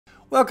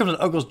Welcome to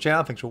the Uncle's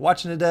channel. Thanks for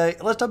watching today.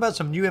 Let's talk about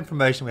some new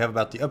information we have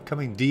about the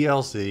upcoming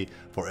DLC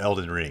for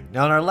Elden Ring.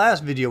 Now, in our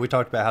last video, we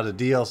talked about how the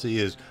DLC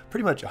is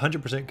pretty much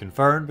 100%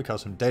 confirmed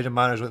because some data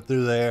miners went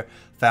through there,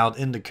 found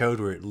in the code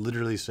where it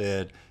literally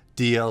said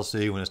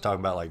DLC when it's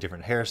talking about like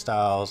different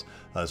hairstyles,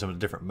 some of the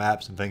different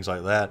maps and things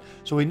like that.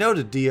 So we know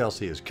the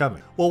DLC is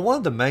coming. Well, one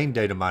of the main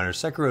data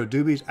miners, Sekiro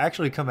Doobies,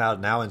 actually come out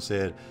now and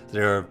said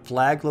there are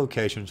flag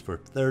locations for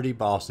 30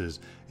 bosses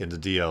in the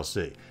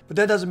DLC. But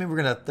that doesn't mean we're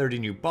going to have 30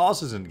 new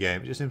bosses in the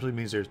game. It just simply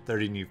means there's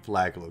 30 new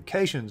flag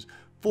locations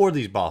for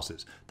these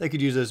bosses. They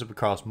could use this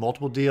across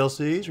multiple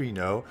DLCs,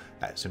 or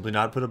simply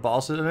not put a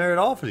boss in there at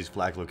all for these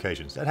flag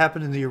locations. That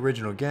happened in the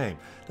original game.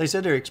 They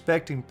said they're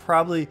expecting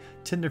probably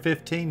 10 to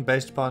 15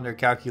 based upon their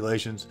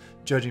calculations,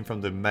 judging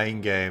from the main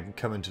game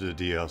coming to the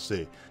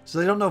DLC. So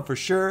they don't know for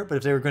sure, but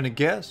if they were going to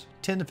guess,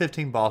 10 to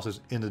 15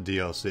 bosses in the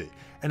DLC.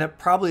 And that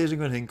probably isn't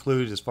going to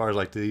include as far as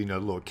like the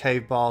little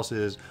cave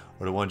bosses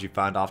or the ones you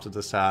find off to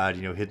the side,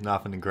 hidden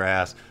off in the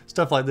grass,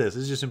 stuff like this.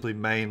 It's just simply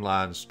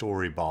mainline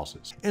story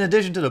bosses. In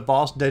addition to the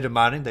boss data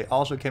mining, they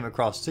also came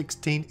across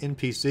 16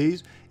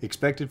 NPCs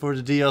expected for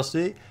the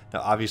DLC.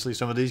 Now, obviously,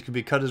 some of these could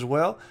be cut as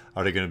well.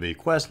 Are they going to be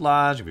quest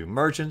lines? Could be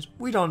merchants?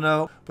 We don't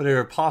know, but there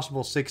are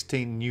possible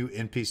 16 new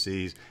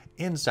NPCs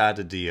inside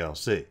the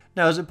DLC.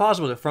 Now, is it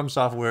possible that From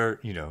Software,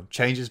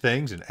 changes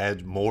things and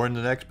adds more in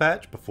the next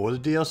patch before the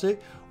DLC?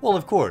 Well,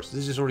 of course.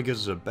 This just sort of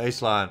gives us a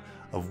baseline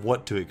of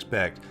what to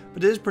expect.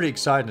 But it is pretty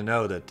exciting to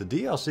know that the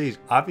DLC is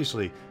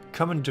obviously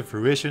coming to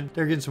fruition.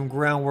 They're getting some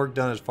groundwork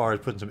done as far as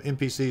putting some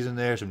NPCs in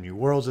there, some new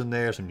worlds in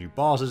there, some new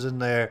bosses in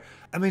there.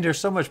 I mean, there's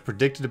so much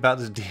predicted about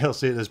this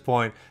DLC at this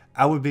point.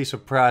 I would be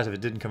surprised if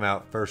it didn't come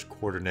out first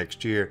quarter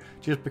next year,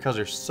 just because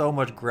there's so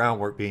much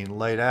groundwork being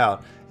laid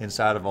out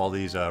inside of all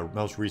these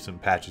most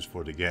recent patches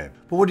for the game.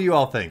 But what do you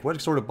all think?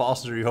 What sort of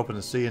bosses are you hoping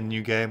to see in the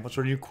new game? What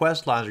sort of new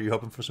quest lines are you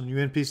hoping for some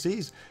new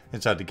NPCs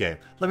inside the game?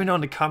 Let me know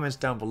in the comments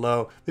down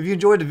below. If you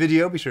enjoyed the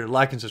video, be sure to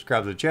like and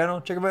subscribe to the channel.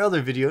 Check out my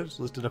other videos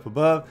listed up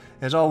above.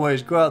 And as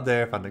always, go out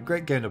there, find a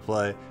great game to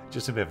play.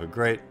 Just simply have a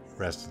great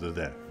rest of the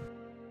day.